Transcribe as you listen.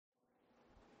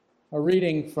A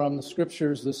reading from the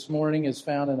Scriptures this morning is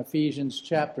found in Ephesians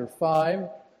chapter 5,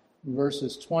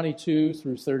 verses 22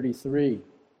 through 33.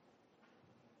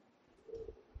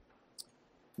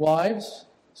 Wives,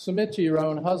 submit to your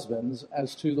own husbands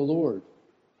as to the Lord.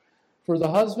 For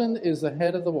the husband is the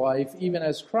head of the wife, even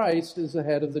as Christ is the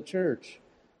head of the church,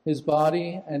 his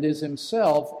body, and is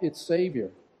himself its Savior.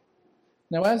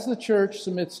 Now as the church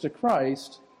submits to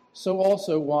Christ, so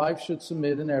also wives should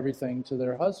submit in everything to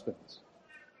their husbands.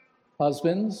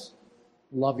 Husbands,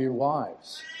 love your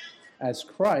wives, as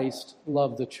Christ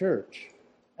loved the church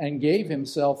and gave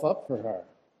himself up for her,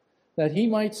 that he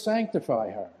might sanctify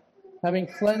her, having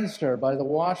cleansed her by the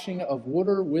washing of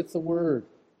water with the word,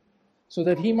 so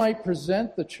that he might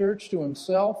present the church to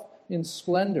himself in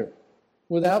splendor,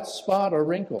 without spot or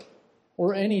wrinkle,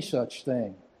 or any such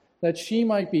thing, that she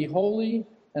might be holy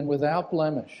and without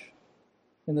blemish.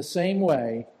 In the same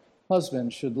way,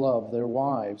 husbands should love their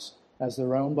wives as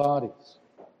their own bodies.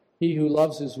 He who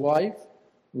loves his wife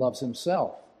loves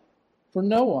himself. For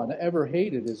no one ever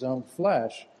hated his own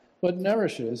flesh, but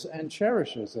nourishes and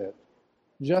cherishes it,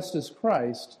 just as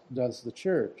Christ does the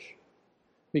church,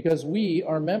 because we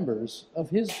are members of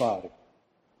his body.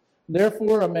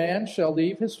 Therefore a man shall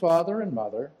leave his father and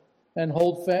mother, and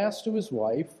hold fast to his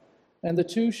wife, and the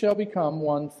two shall become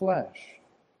one flesh.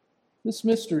 This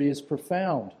mystery is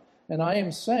profound, and I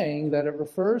am saying that it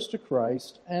refers to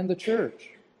Christ and the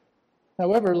church.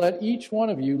 However, let each one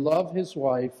of you love his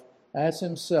wife as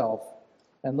himself,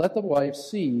 and let the wife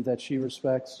see that she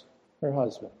respects her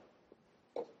husband.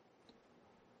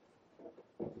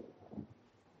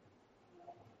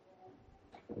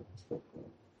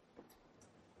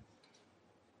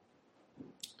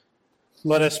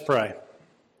 Let us pray.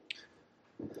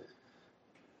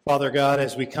 Father God,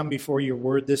 as we come before your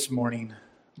word this morning,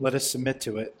 let us submit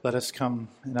to it. Let us come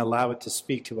and allow it to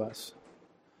speak to us.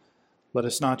 Let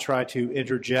us not try to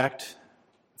interject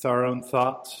with our own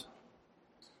thoughts,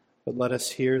 but let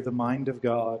us hear the mind of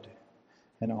God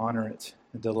and honor it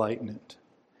and delight in it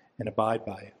and abide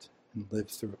by it and live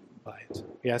through by it.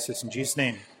 We ask this in Jesus'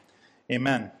 name.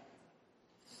 Amen.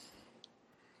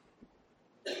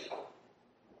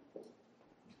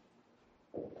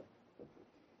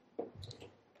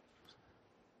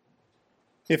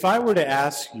 If I were to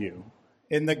ask you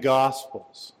in the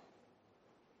Gospels,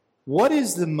 what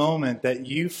is the moment that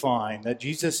you find that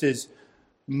Jesus is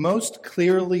most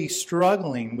clearly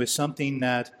struggling with something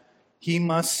that he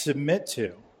must submit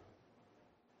to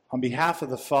on behalf of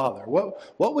the Father?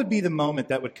 What would be the moment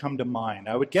that would come to mind?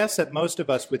 I would guess that most of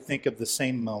us would think of the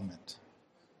same moment.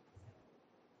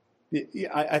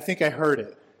 I think I heard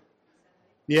it.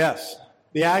 Yes,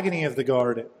 the agony of the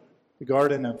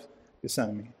Garden of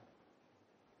Gethsemane,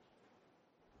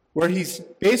 where he's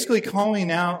basically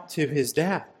calling out to his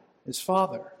dad, his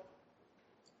father.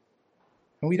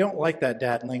 And we don't like that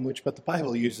dad language, but the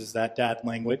Bible uses that dad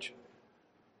language.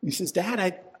 He says, Dad,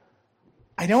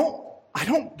 I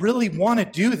don't really want to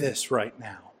do this right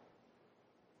now.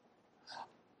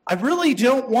 I really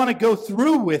don't want to go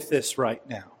through with this right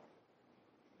now.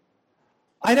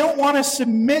 I don't want to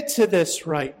submit to this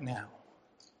right now.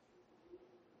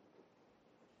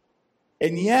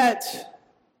 And yet,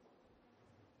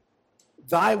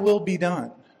 thy will be done.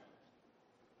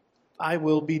 Thy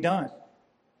will be done.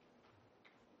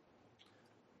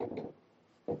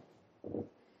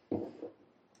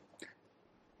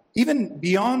 Even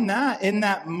beyond that, in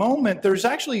that moment, there's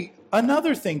actually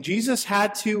another thing Jesus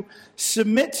had to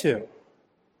submit to.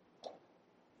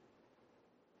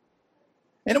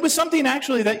 And it was something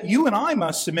actually that you and I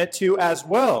must submit to as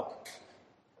well.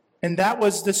 And that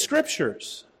was the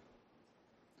Scriptures.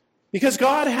 Because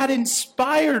God had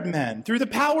inspired men through the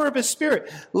power of his Spirit,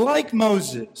 like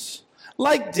Moses,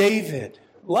 like David,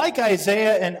 like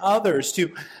Isaiah and others,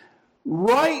 to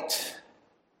write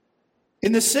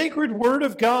in the sacred word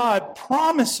of God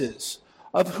promises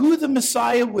of who the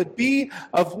Messiah would be,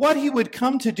 of what he would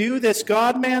come to do, this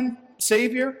God-man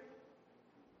Savior.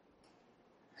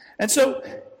 And so,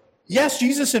 yes,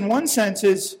 Jesus in one sense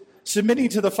is submitting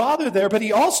to the Father there, but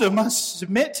he also must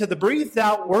submit to the breathed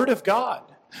out word of God.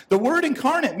 The Word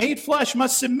incarnate, made flesh,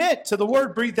 must submit to the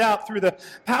Word breathed out through the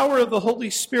power of the Holy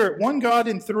Spirit, one God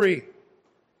in three.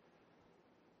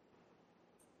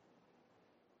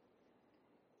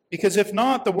 Because if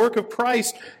not, the work of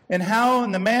Christ and how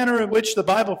and the manner in which the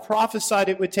Bible prophesied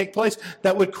it would take place,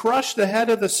 that would crush the head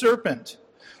of the serpent,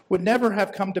 would never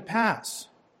have come to pass.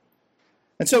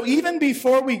 And so even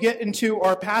before we get into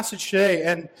our passage today,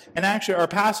 and actually our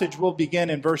passage will begin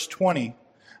in verse 20,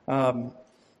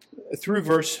 through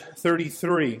verse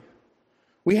 33,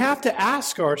 we have to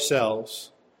ask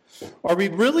ourselves, Are we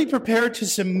really prepared to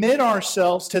submit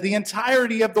ourselves to the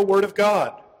entirety of the Word of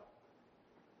God?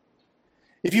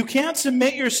 If you can't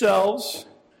submit yourselves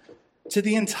to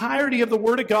the entirety of the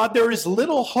Word of God, there is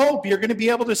little hope you're going to be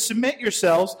able to submit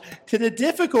yourselves to the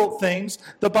difficult things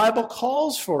the Bible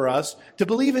calls for us to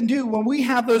believe and do when we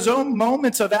have those own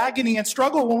moments of agony and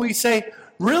struggle, when we say,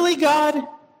 really, God?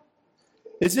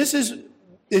 Is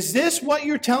this what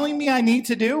you're telling me I need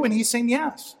to do? And he's saying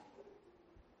yes.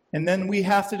 And then we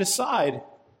have to decide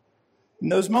in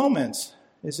those moments,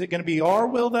 is it going to be our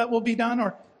will that will be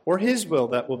done or his will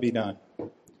that will be done?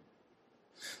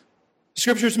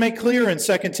 Scriptures make clear in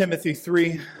 2 Timothy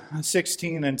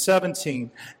 3:16 and 17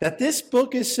 that this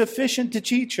book is sufficient to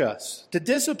teach us, to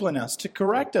discipline us, to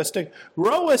correct us, to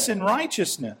grow us in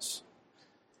righteousness.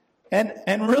 And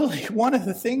really, one of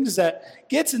the things that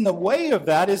gets in the way of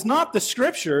that is not the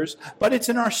Scriptures, but it's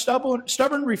in our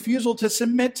stubborn refusal to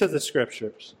submit to the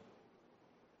Scriptures.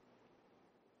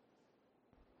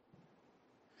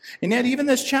 And yet, even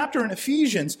this chapter in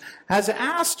Ephesians has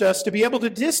asked us to be able to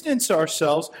distance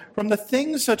ourselves from the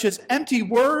things such as empty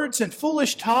words and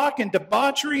foolish talk and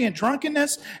debauchery and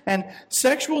drunkenness and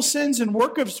sexual sins and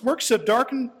works of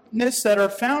darkness that are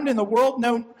found in the world.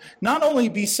 No, not only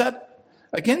be set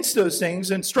against those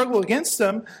things and struggle against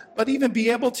them, but even be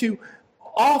able to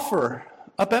offer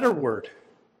a better word.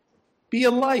 Be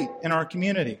a light in our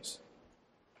communities.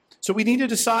 So we need to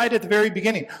decide at the very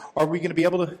beginning, are we going to be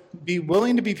able to be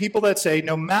willing to be people that say,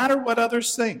 no matter what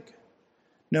others think,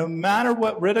 no matter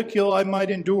what ridicule I might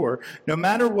endure, no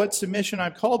matter what submission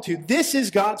I'm called to, this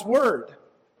is God's word.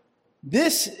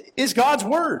 This is God's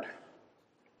word.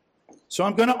 So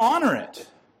I'm going to honor it.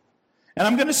 And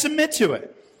I'm going to submit to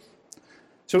it.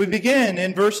 So we begin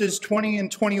in verses 20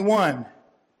 and 21,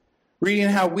 reading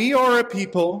how we are a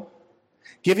people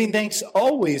giving thanks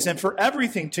always and for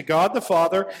everything to God the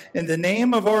Father in the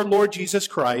name of our Lord Jesus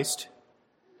Christ,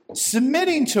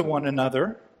 submitting to one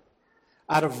another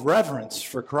out of reverence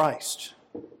for Christ.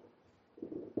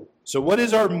 So what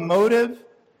is our motive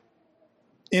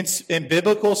in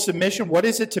biblical submission? What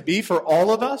is it to be for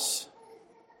all of us?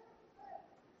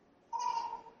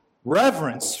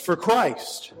 Reverence for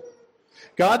Christ.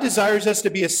 God desires us to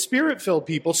be a Spirit-filled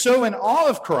people, so in awe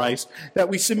of Christ that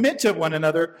we submit to one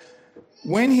another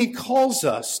when he calls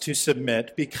us to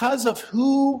submit because of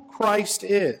who Christ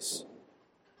is.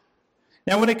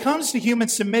 Now, when it comes to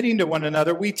humans submitting to one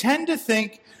another, we tend to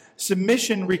think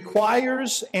submission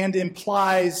requires and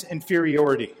implies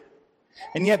inferiority.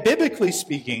 And yet, biblically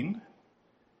speaking,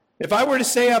 if I were to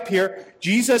say up here,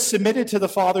 Jesus submitted to the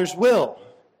Father's will,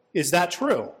 is that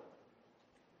true?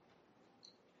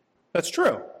 That's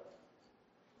true.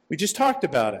 We just talked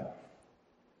about it.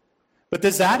 But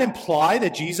does that imply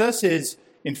that Jesus is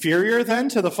inferior then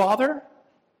to the Father?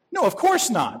 No, of course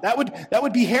not. That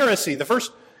would be heresy.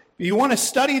 You want to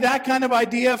study that kind of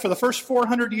idea? For the first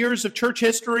 400 years of church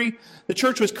history, the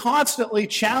church was constantly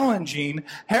challenging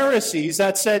heresies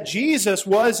that said Jesus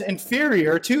was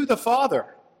inferior to the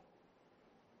Father.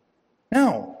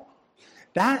 No,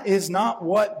 that is not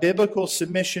what biblical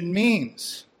submission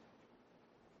means.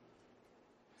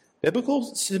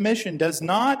 Biblical submission does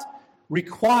not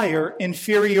require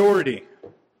inferiority.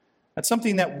 That's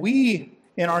something that we,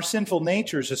 in our sinful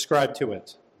natures, ascribe to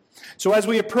it. So as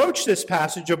we approach this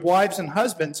passage of wives and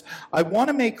husbands, I want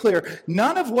to make clear,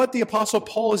 none of what the Apostle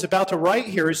Paul is about to write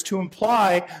here is to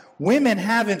imply women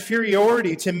have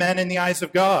inferiority to men in the eyes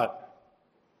of God.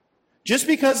 Just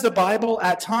because the Bible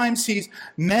at times sees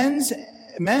men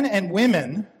and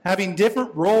women having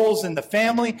different roles in the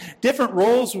family, different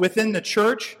roles within the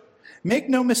church, make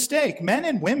no mistake, men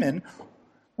and women,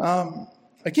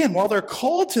 again, while they're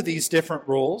called to these different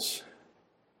roles,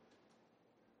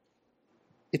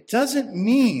 it doesn't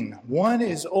mean one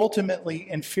is ultimately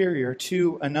inferior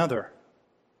to another.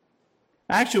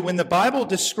 Actually, when the Bible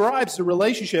describes the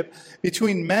relationship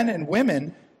between men and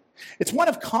women, it's one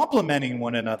of complementing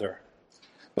one another,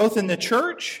 both in the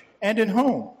church and in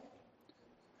home.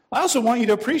 I also want you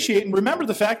to appreciate and remember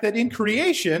the fact that in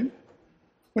creation,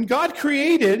 when God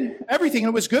created everything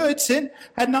and it was good, sin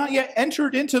had not yet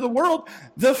entered into the world.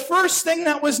 The first thing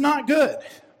that was not good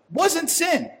wasn't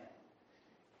sin.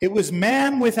 It was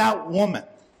man without woman.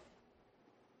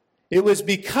 It was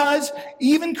because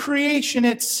even creation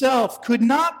itself could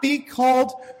not be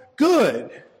called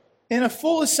good in a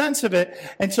fullest sense of it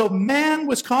until man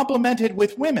was complemented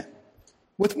with woman.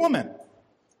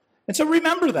 And so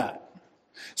remember that.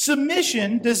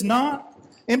 Submission does not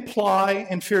imply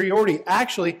inferiority.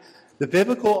 Actually, the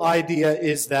biblical idea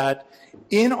is that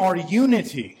in our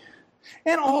unity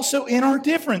and also in our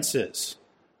differences,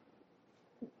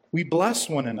 we bless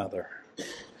one another.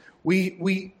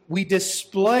 we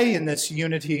display in this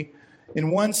unity,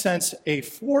 in one sense, a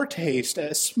foretaste,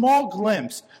 a small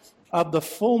glimpse of the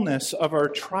fullness of our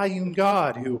triune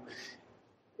God who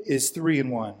is 3 in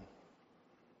 1.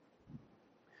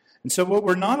 And so what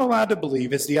we're not allowed to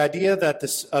believe is the idea that the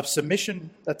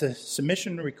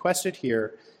submission requested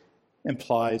here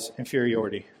implies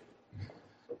inferiority.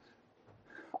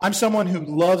 I'm someone who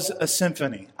loves a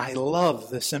symphony. I love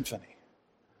the symphony.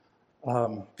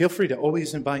 Feel free to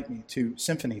always invite me to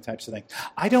symphony types of things.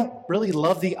 I don't really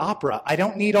love the opera. I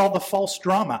don't need all the false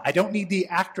drama. I don't need the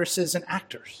actresses and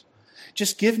actors.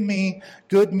 Just give me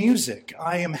good music.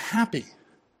 I am happy.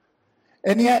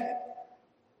 And yet,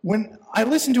 when I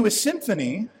listen to a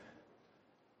symphony,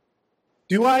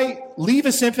 do I leave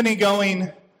a symphony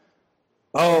going,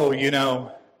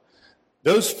 oh,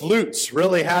 those flutes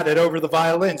really had it over the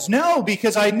violins? No,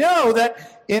 because I know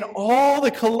that in all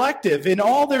the collective, in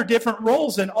all their different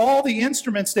roles, in all the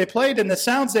instruments they played and the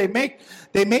sounds they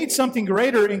made something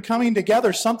greater in coming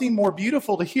together, something more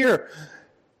beautiful to hear.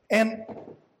 And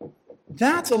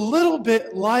that's a little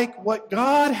bit like what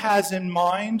God has in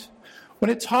mind when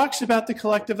it talks about the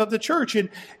collective of the church. And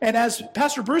as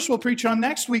Pastor Bruce will preach on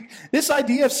next week, this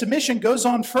idea of submission goes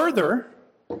on further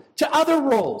to other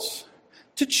roles,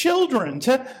 to children,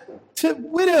 to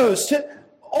widows, to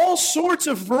all sorts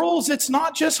of roles. It's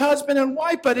not just husband and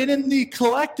wife, but in the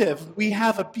collective, we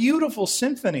have a beautiful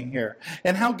symphony here,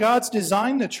 and how God's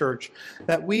designed the church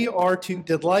that we are to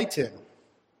delight in.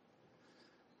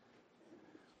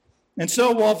 And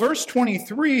so while verse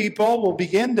 23, Paul will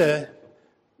begin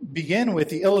with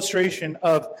the illustration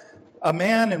of a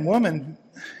man and woman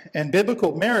and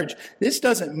biblical marriage, this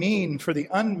doesn't mean for the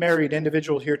unmarried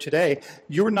individual here today,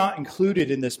 you're not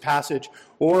included in this passage,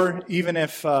 or even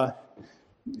if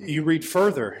you read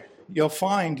further, you'll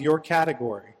find your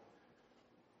category.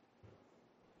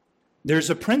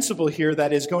 There's a principle here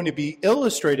that is going to be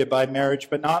illustrated by marriage,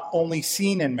 but not only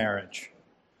seen in marriage.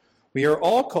 We are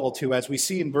all called to, as we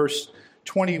see in verse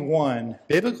 21,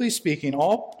 biblically speaking,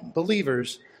 all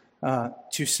believers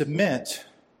to submit,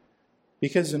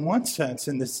 because in one sense,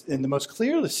 in the most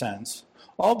clear sense,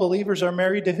 all believers are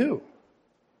married to who?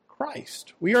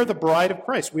 Christ. We are the bride of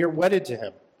Christ. We are wedded to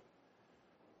him.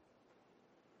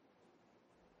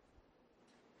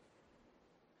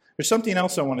 There's something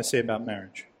else I want to say about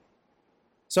marriage.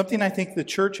 Something I think the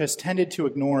church has tended to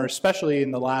ignore, especially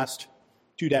in the last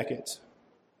 2 decades.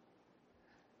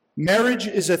 Marriage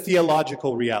is a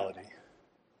theological reality.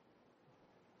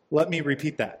 Let me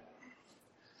repeat that.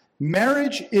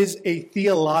 Marriage is a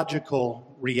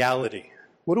theological reality.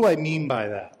 What do I mean by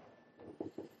that?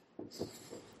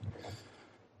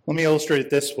 Let me illustrate it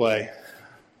this way.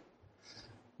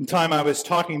 One time I was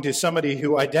talking to somebody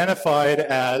who identified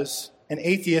as an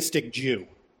atheistic Jew.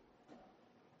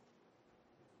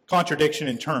 Contradiction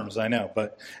in terms, I know,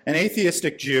 but an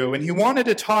atheistic Jew, and he wanted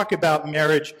to talk about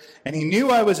marriage, and he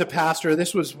knew I was a pastor.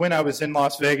 This was when I was in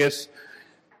Las Vegas,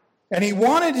 and he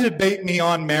wanted to debate me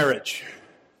on marriage.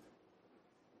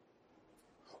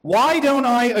 Why don't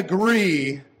I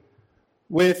agree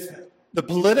with the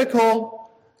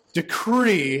political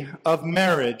decree of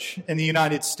marriage in the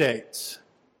United States?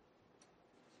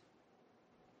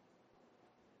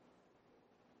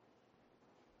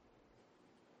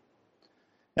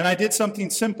 And I did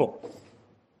something simple.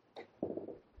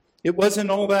 It wasn't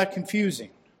all that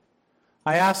confusing.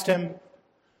 I asked him,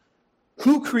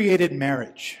 who created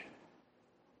marriage?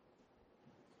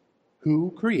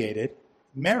 Who created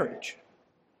marriage?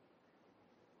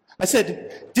 I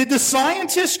said, did the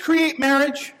scientists create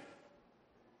marriage?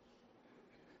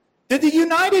 Did the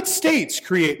United States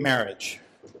create marriage?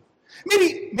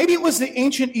 Maybe it was the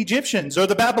ancient Egyptians or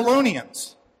the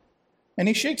Babylonians. And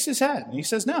he shakes his head and he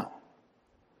says, no.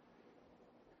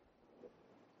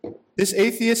 This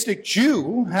atheistic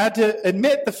Jew had to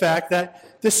admit the fact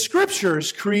that the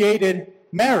scriptures created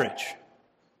marriage.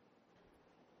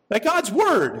 That God's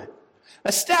word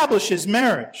establishes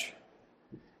marriage.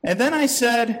 And then I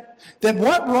said, then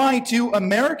what right do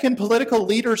American political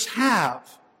leaders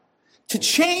have to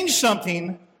change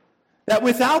something that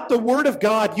without the word of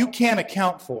God you can't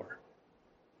account for?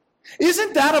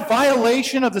 Isn't that a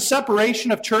violation of the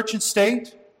separation of church and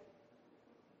state?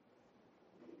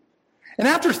 And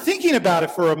after thinking about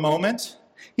it for a moment,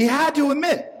 he had to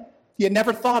admit he had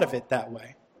never thought of it that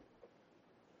way.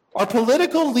 Our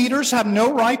political leaders have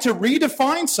no right to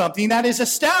redefine something that is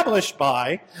established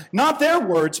by, not their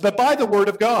words, but by the word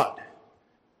of God.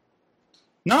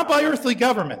 Not by earthly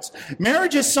governments.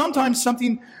 Marriage is something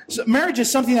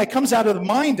that comes out of the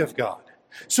mind of God.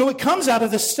 So it comes out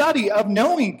of the study of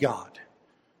knowing God.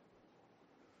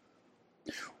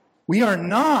 We are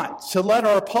not to let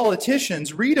our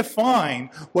politicians redefine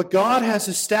what God has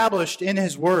established in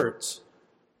his words.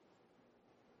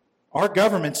 Our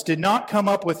governments did not come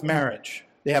up with marriage.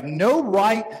 They have no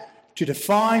right to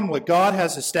define what God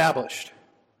has established.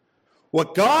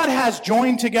 What God has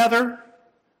joined together,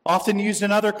 often used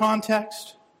in other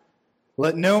contexts,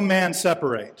 let no man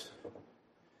separate.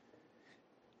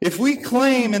 If we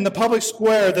claim in the public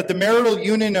square that the marital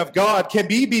union of God can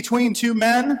be between two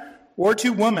men or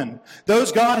two women,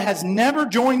 those God has never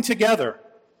joined together,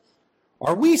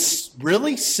 are we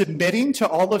really submitting to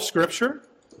all of Scripture?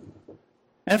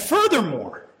 And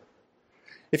furthermore,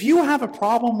 if you have a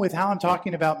problem with how I'm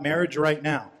talking about marriage right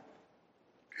now,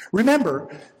 remember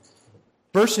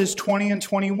verses 20 and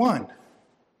 21.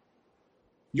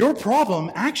 Your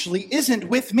problem actually isn't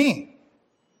with me,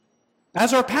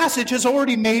 as our passage has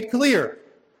already made clear.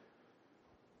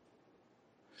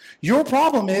 Your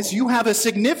problem is you have a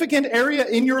significant area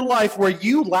in your life where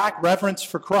you lack reverence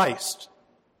for Christ.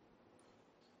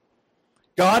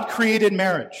 God created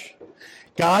marriage.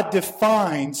 God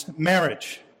defines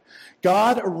marriage.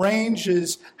 God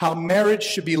arranges how marriage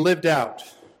should be lived out.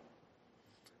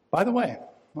 By the way,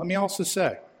 let me also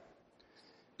say,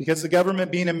 because the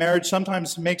government being in marriage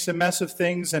sometimes makes a mess of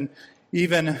things, and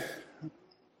even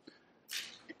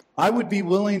I would be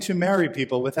willing to marry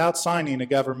people without signing a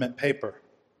government paper.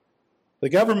 The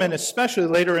government, especially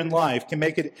later in life, can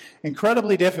make it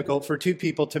incredibly difficult for two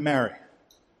people to marry.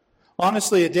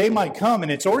 Honestly, a day might come,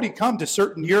 and it's already come to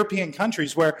certain European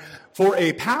countries, where for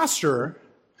a pastor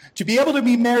to be able to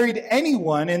be married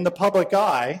anyone in the public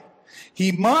eye,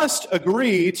 he must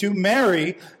agree to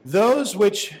marry those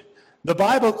which the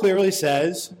Bible clearly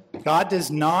says God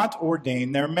does not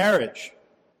ordain their marriage.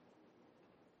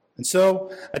 And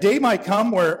so a day might come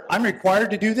where I'm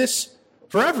required to do this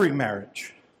for every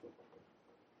marriage.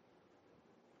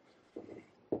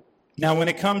 Now, when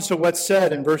it comes to what's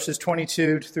said in verses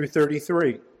 22 through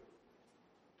 33,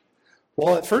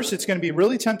 well, at first it's going to be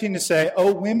really tempting to say,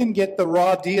 oh, women get the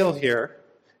raw deal here,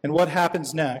 and what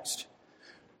happens next?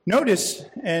 Notice,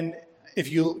 and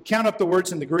if you count up the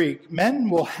words in the Greek, men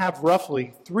will have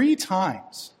roughly 3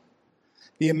 times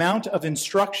the amount of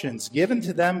instructions given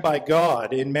to them by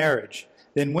God in marriage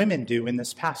than women do in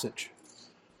this passage.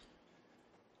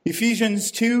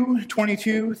 Ephesians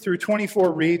 2:22 through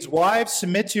 24 reads, "Wives,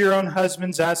 submit to your own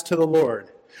husbands as to the Lord.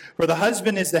 For the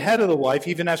husband is the head of the wife,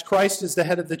 even as Christ is the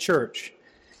head of the church.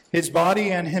 His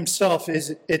body and himself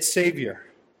is its Savior.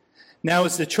 Now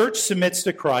as the church submits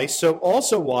to Christ, so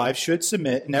also wives should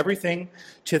submit in everything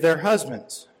to their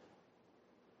husbands."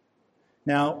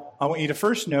 Now, I want you to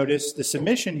first notice the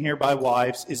submission here by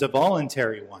wives is a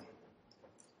voluntary one.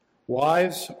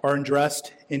 Wives are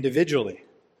addressed individually.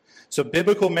 So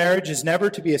biblical marriage is never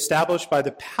to be established by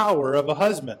the power of a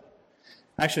husband.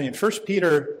 Actually, in 1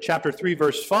 Peter chapter 3,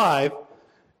 verse 5,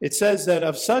 it says that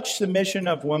of such submission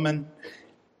of women,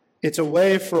 it's a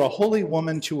way for a holy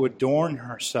woman to adorn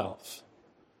herself.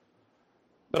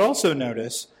 But also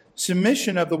notice,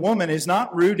 submission of the woman is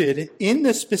not rooted in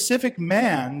the specific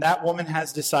man that woman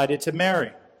has decided to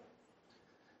marry.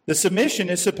 The submission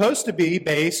is supposed to be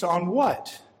based on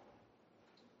what?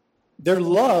 Their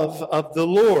love of the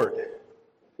Lord.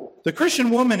 The Christian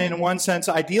woman, in one sense,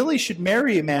 ideally should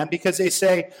marry a man because they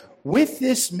say, with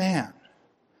this man,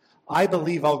 I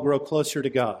believe I'll grow closer to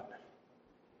God.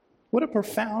 What a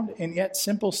profound and yet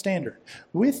simple standard.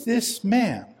 With this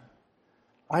man,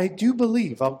 I do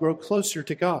believe I'll grow closer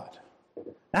to God.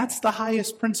 That's the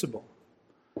highest principle.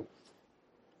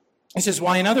 This is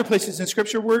why in other places in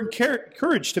Scripture we're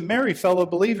encouraged to marry fellow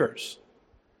believers.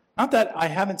 Not that I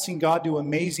haven't seen God do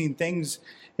amazing things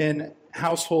in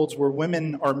households where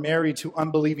women are married to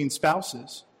unbelieving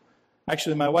spouses.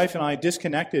 Actually, my wife and I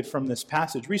disconnected from this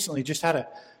passage recently, just had a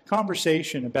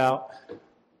conversation about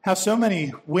how so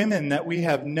many women that we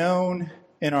have known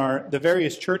in the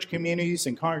various church communities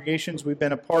and congregations we've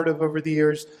been a part of over the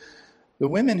years, the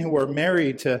women who are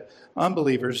married to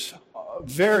unbelievers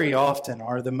very often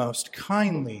are the most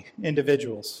kindly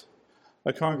individuals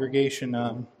a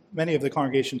congregation, many of the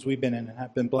congregations we've been in and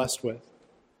have been blessed with.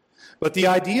 But the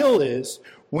ideal is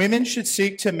women should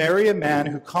seek to marry a man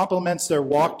who complements their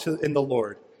walk in the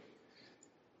Lord.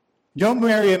 Don't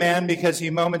marry a man because he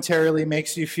momentarily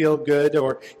makes you feel good,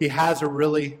 or he has a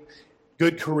really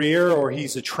good career, or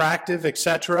he's attractive,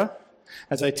 etc.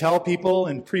 As I tell people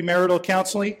in premarital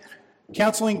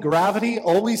counseling, gravity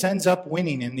always ends up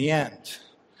winning in the end.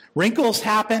 Wrinkles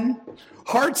happen.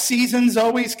 Hard seasons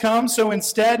always come, so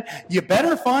instead, you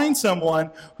better find someone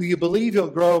who you believe you'll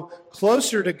grow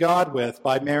closer to God with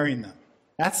by marrying them.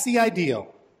 That's the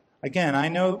ideal. Again, I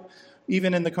know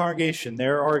even in the congregation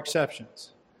there are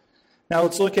exceptions. Now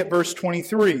let's look at verse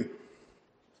 23.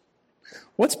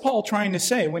 What's Paul trying to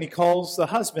say when he calls the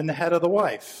husband the head of the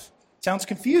wife? Sounds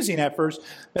confusing at first,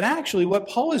 but actually what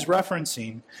Paul is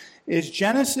referencing is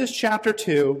Genesis chapter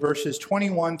 2, verses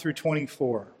 21 through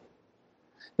 24.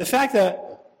 The fact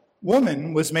that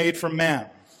woman was made from man.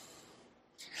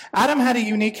 Adam had a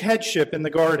unique headship in the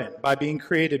garden by being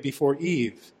created before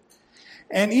Eve.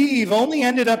 And Eve only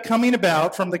ended up coming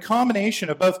about from the combination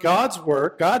of both God's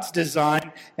work, God's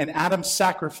design, and Adam's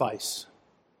sacrifice.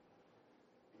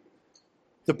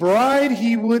 The bride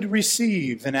he would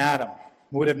receive in Adam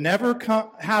would have never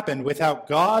happened without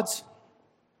God's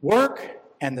work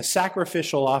and the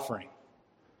sacrificial offering.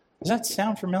 Does that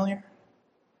sound familiar?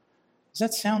 Does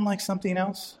that sound like something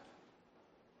else?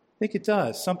 I think it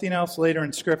does. Something else later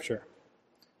in Scripture.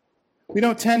 We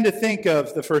don't tend to think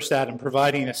of the first Adam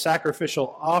providing a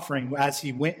sacrificial offering as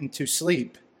he went into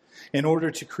sleep in order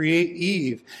to create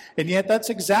Eve. And yet that's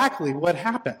exactly what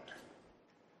happened.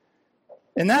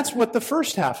 And that's what the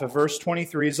first half of verse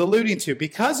 23 is alluding to.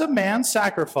 Because of man's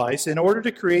sacrifice in order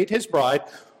to create his bride,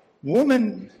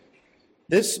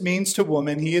 this means to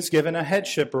woman he is given a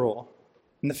headship role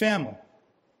in the family.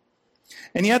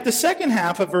 And yet the second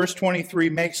half of verse 23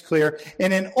 makes clear,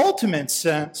 in an ultimate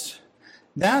sense,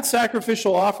 that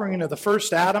sacrificial offering of the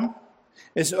first Adam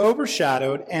is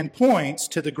overshadowed and points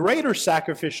to the greater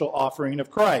sacrificial offering of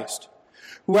Christ,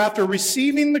 who after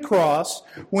receiving the cross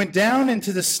went down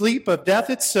into the sleep of death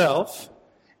itself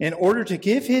in order to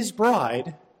give his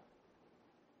bride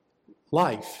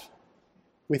life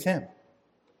with him.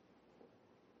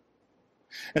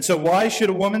 And so why should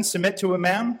a woman submit to a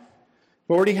man?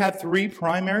 We've already had three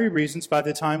primary reasons by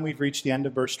the time we've reached the end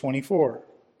of verse 24.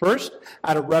 First,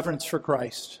 out of reverence for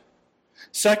Christ.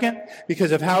 Second,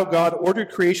 because of how God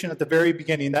ordered creation at the very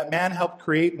beginning, that man helped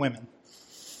create woman.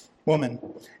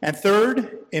 And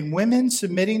third, in women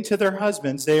submitting to their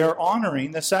husbands, they are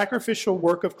honoring the sacrificial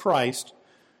work of Christ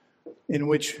in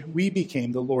which we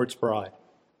became the Lord's bride.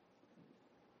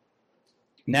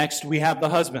 Next, we have the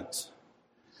husbands.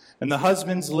 And the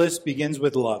husbands list begins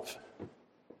with love.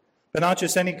 But not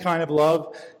just any kind of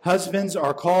love. Husbands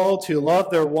are called to love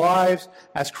their wives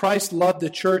as Christ loved the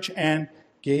church and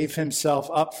gave himself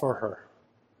up for her.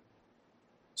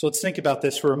 So let's think about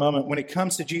this for a moment. When it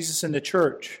comes to Jesus and the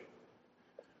church,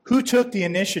 who took the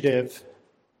initiative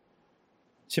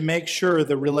to make sure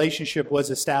the relationship was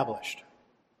established?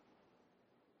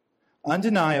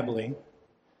 Undeniably,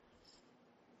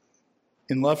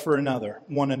 in love for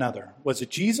one another. Was it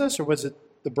Jesus or was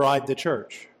it the bride, the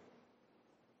church?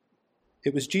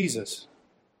 It was Jesus.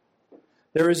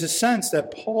 There is a sense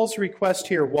that Paul's request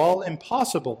here, while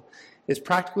impossible, is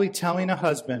practically telling a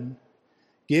husband,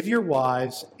 give your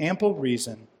wives ample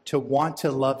reason to want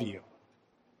to love you.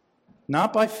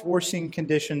 Not by forcing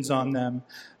conditions on them,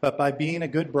 but by being a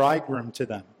good bridegroom to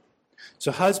them.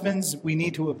 So husbands, we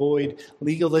need to avoid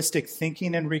legalistic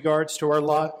thinking in regards to our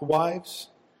wives.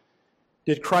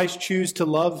 Did Christ choose to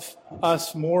love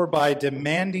us more by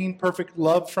demanding perfect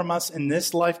love from us in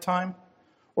this lifetime,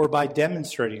 or by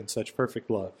demonstrating such perfect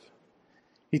love?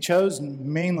 He chose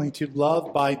mainly to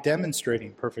love by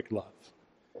demonstrating perfect love.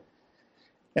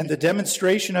 And the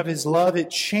demonstration of his love, it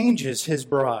changes his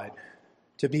bride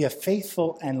to be a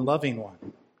faithful and loving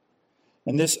one.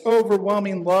 And this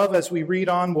overwhelming love, as we read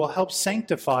on, will help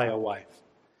sanctify a wife.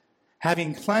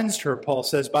 Having cleansed her, Paul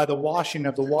says, by the washing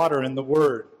of the water and the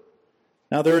word.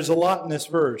 Now, there is a lot in this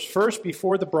verse. First,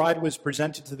 before the bride was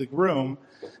presented to the groom,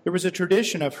 there was a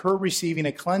tradition of her receiving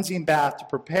a cleansing bath to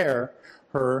prepare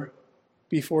her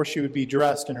before she would be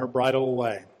dressed in her bridal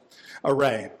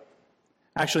array.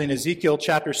 Actually, in Ezekiel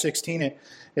chapter 16,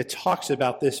 it talks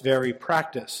about this very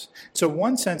practice. So in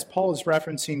one sense, Paul is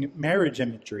referencing marriage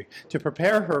imagery. To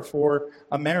prepare her for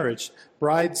a marriage,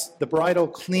 the bridal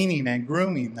cleaning and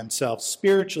grooming themselves,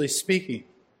 spiritually speaking,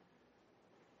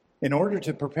 in order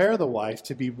to prepare the wife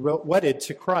to be wedded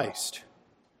to Christ.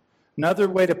 Another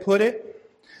way to put it,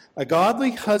 a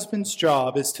godly husband's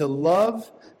job is to love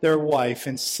their wife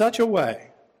in such a way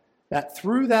that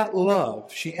through that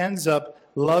love, she ends up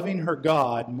loving her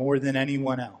God more than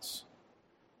anyone else.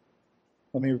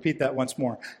 Let me repeat that once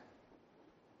more,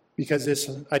 because this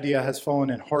idea has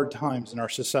fallen in hard times in our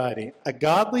society. A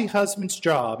godly husband's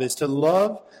job is to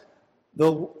love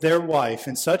their wife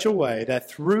in such a way that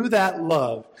through that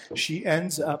love, she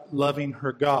ends up loving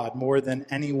her God more than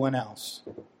anyone else.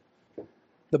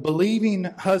 The believing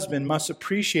husband must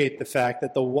appreciate the fact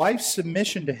that the wife's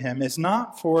submission to him is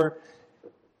not for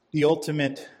the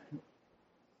ultimate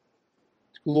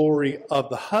glory of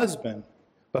the husband,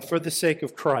 but for the sake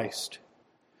of Christ.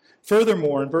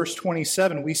 Furthermore, in verse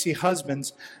 27, we see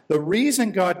husbands, the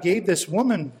reason God gave this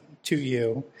woman to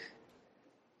you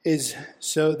is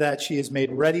so that she is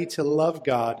made ready to love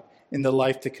God in the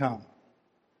life to come.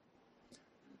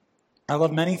 I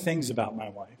love many things about my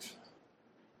wife.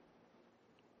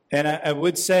 And I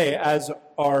would say, as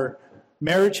our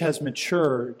marriage has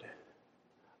matured,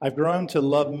 I've grown to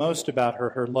love most about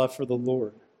her, her love for the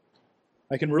Lord.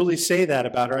 I can really say that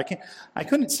about her. I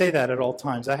couldn't say that at all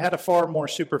times. I had a far more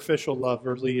superficial love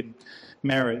early in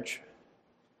marriage.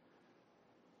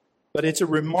 But it's a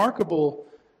remarkably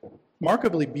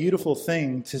beautiful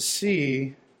thing to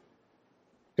see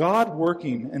God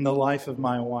working in the life of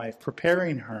my wife,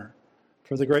 preparing her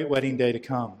for the great wedding day to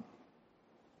come.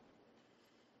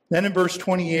 Then in verse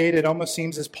 28, it almost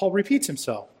seems as Paul repeats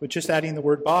himself with just adding the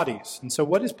word bodies. And so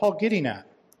what is Paul getting at?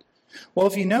 Well,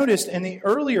 if you noticed in the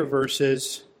earlier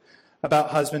verses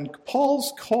about husband,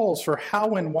 Paul's calls for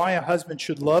how and why a husband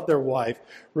should love their wife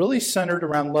really centered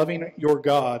around loving your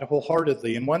God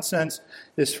wholeheartedly. In one sense,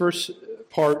 this first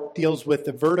part deals with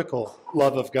the vertical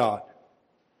love of God.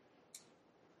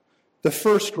 The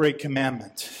first great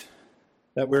commandment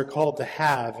that we're called to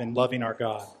have in loving our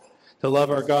God, to love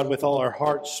our God with all our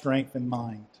heart, strength, and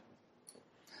mind.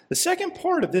 The second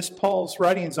part of this Paul's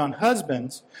writings on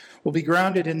husbands will be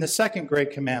grounded in the second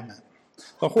great commandment,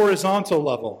 the horizontal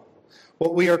level,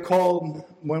 what we are called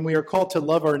when we are called to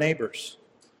love our neighbors.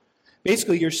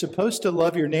 Basically, you're supposed to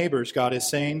love your neighbors, God is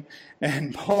saying,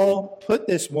 and Paul put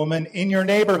this woman in your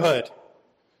neighborhood.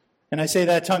 And I say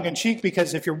that tongue-in-cheek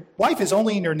because if your wife is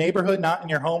only in your neighborhood, not in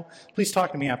your home, please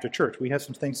talk to me after church. We have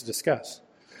some things to discuss.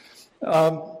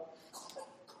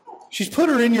 She's put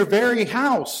her in your very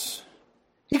house.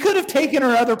 He could have taken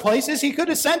her other places. He could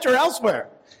have sent her elsewhere.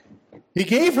 He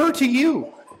gave her to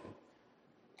you.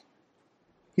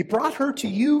 He brought her to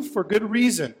you for good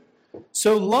reason.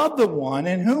 So love the one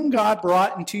in whom God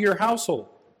brought into your household.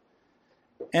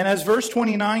 And as verse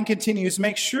 29 continues,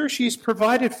 make sure she's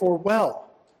provided for well.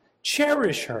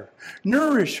 Cherish her,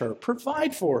 nourish her,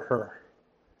 provide for her.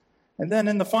 And then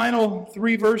in the final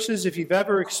 3 verses, if you've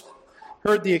ever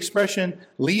heard the expression,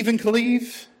 leave and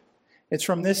cleave, it's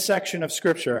from this section of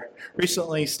Scripture.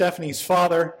 Recently, Stephanie's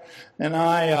father and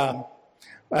I,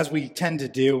 as we tend to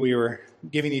do, we were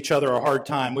giving each other a hard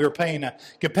time. We were playing a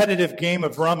competitive game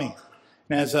of rummy.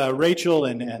 And as Rachel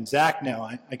and Zach know,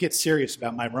 I get serious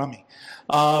about my rummy.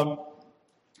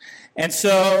 And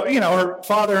so, her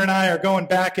father and I are going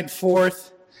back and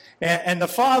forth. And the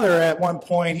father, at one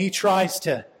point, he tries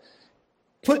to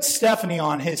put Stephanie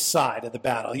on his side of the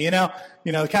battle.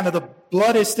 Kind of the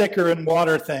blood is thicker than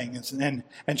water thing.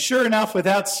 And sure enough,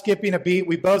 without skipping a beat,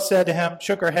 we both said to him,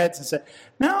 shook our heads and said,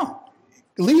 no,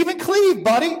 leave and cleave,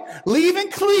 buddy. Leave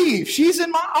and cleave. She's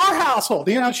in our household.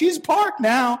 She's parked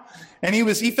now. And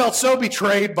he felt so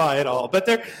betrayed by it all. But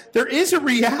there is a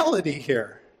reality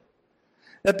here.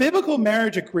 That biblical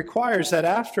marriage requires that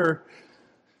after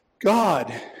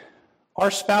God, our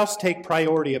spouse take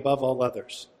priority above all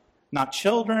others. Not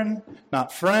children,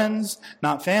 not friends,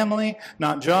 not family,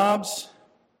 not jobs.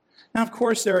 Now, of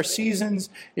course, there are seasons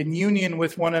in union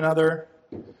with one another,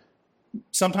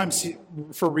 sometimes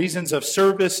for reasons of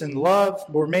service and love,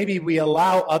 or maybe we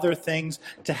allow other things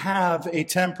to have a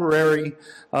temporary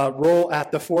role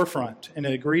at the forefront in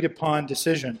an agreed-upon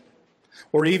decision.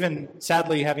 Or even,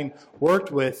 sadly, having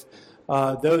worked with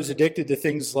those addicted to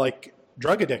things like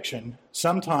drug addiction,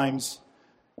 sometimes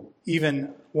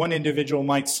even one individual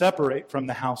might separate from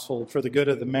the household for the good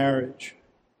of the marriage.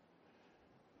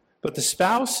 But the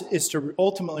spouse is to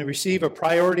ultimately receive a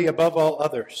priority above all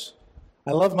others.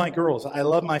 I love my girls. I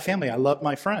love my family. I love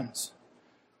my friends.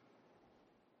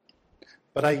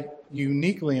 But I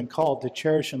uniquely am called to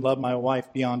cherish and love my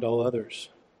wife beyond all others.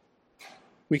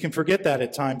 We can forget that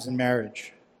at times in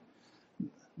marriage,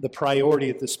 the priority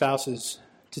of the spouses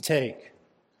to take.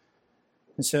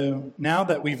 And so now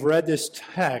that we've read this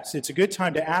text, it's a good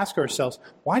time to ask ourselves,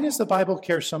 why does the Bible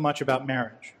care so much about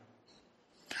marriage?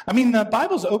 The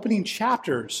Bible's opening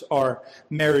chapters are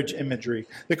marriage imagery.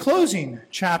 The closing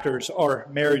chapters are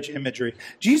marriage imagery.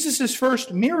 Jesus'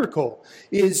 first miracle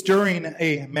is during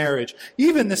a marriage.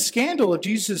 Even the scandal of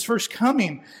Jesus' first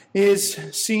coming is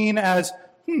seen as,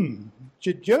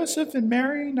 did Joseph and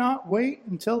Mary not wait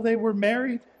until they were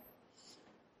married?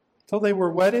 Until they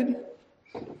were wedded?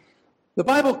 The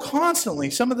Bible constantly,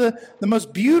 some of the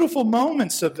most beautiful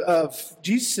moments of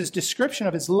Jesus' description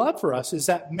of his love for us is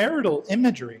that marital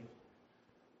imagery.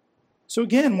 So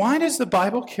again, why does the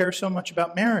Bible care so much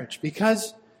about marriage?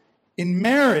 Because in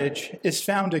marriage is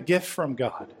found a gift from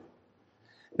God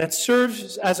that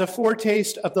serves as a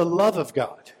foretaste of the love of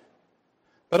God.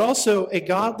 But also, a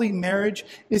godly marriage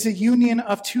is a union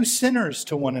of two sinners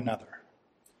to one another.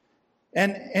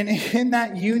 And in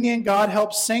that union, God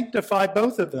helps sanctify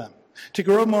both of them to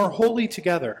grow more holy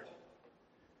together.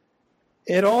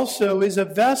 It also is a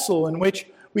vessel in which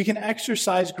we can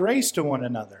exercise grace to one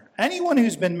another. Anyone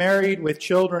who's been married with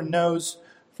children knows,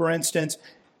 for instance,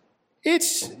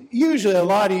 it's usually a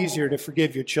lot easier to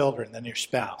forgive your children than your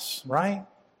spouse, right?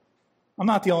 I'm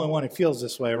not the only one who feels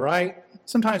this way, right?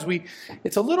 Sometimes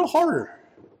it's a little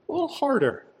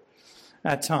harder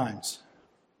at times.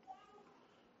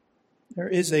 There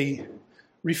is a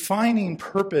refining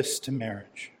purpose to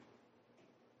marriage.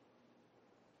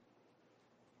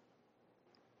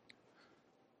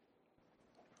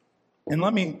 And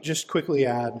let me just quickly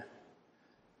add,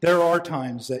 there are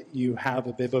times that you have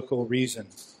a biblical reason,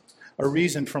 a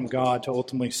reason from God to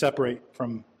ultimately separate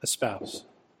from a spouse.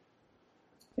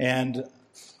 And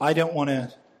I don't want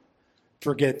to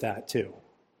forget that too,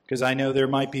 because I know there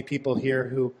might be people here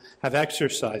who have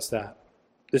exercised that.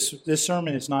 This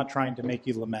sermon is not trying to make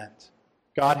you lament.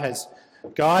 God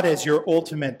as your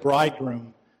ultimate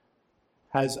bridegroom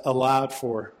has allowed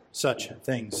for such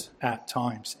things at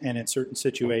times and in certain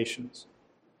situations.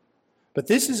 But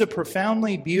this is a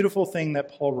profoundly beautiful thing that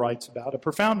Paul writes about, a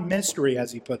profound mystery,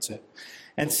 as he puts it.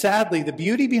 And sadly, the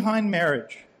beauty behind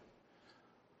marriage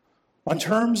on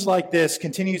terms like this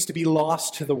continues to be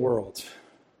lost to the world.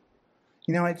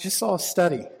 You know, I just saw a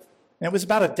study, and it was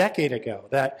about a decade ago,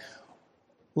 that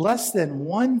less than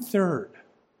 1/3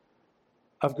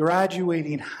 of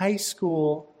graduating high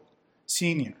school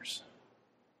seniors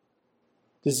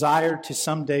desire to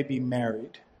someday be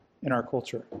married in our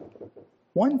culture.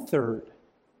 1/3.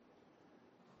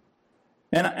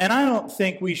 And I don't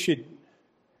think we should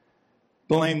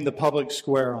blame the public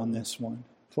square on this one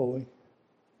fully.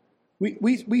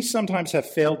 We sometimes have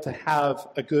failed to have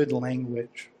a good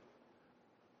language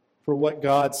for what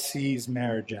God sees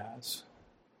marriage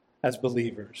as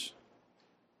believers.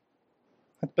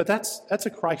 But that's a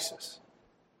crisis.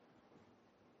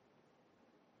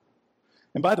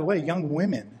 And by the way, young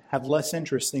women have less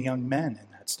interest than young men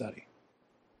in that study.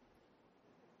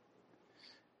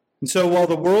 And so while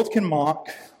the world can mock,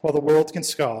 while the world can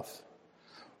scoff,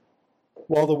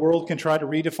 while the world can try to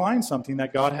redefine something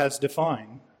that God has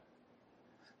defined,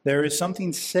 there is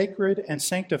something sacred and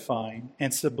sanctifying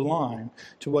and sublime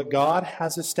to what God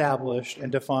has established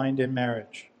and defined in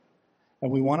marriage. And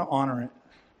we want to honor it,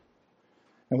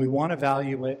 and we want to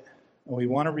value it, and we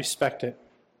want to respect it.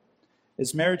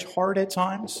 Is marriage hard at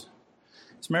times?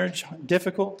 Is marriage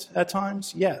difficult at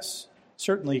times? Yes,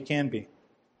 certainly it can be.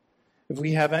 If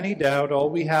we have any doubt, all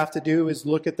we have to do is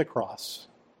look at the cross.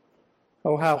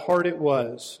 Oh, how hard it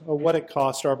was. Oh, what it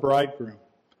cost our bridegroom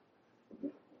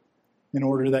in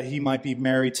order that he might be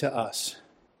married to us.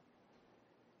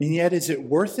 And yet, is it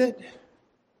worth it?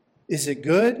 Is it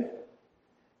good?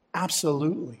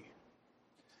 Absolutely.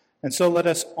 And so let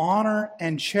us honor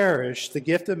and cherish the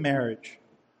gift of marriage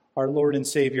our Lord and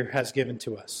Savior has given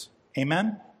to us.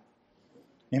 Amen?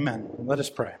 Amen. Let us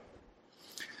pray.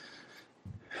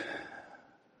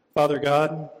 Father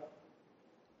God,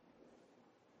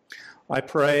 I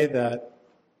pray that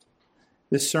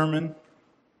this sermon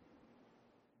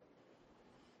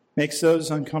makes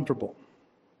those uncomfortable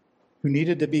who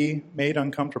needed to be made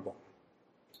uncomfortable.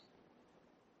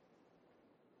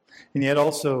 And yet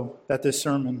also that this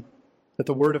sermon, that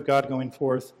the Word of God going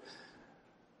forth,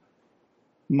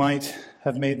 might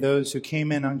have made those who came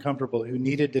in uncomfortable, who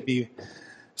needed to be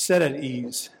set at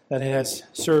ease, that it has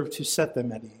served to set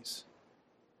them at ease.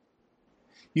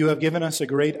 You have given us a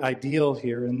great ideal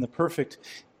here in the perfect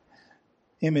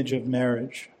image of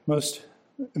marriage, most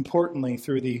importantly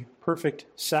through the perfect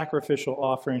sacrificial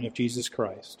offering of Jesus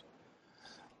Christ.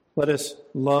 Let us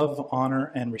love,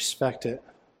 honor, and respect it.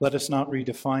 Let us not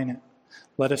redefine it.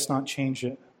 Let us not change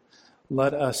it.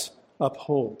 Let us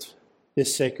uphold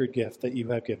this sacred gift that you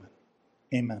have given.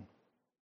 Amen.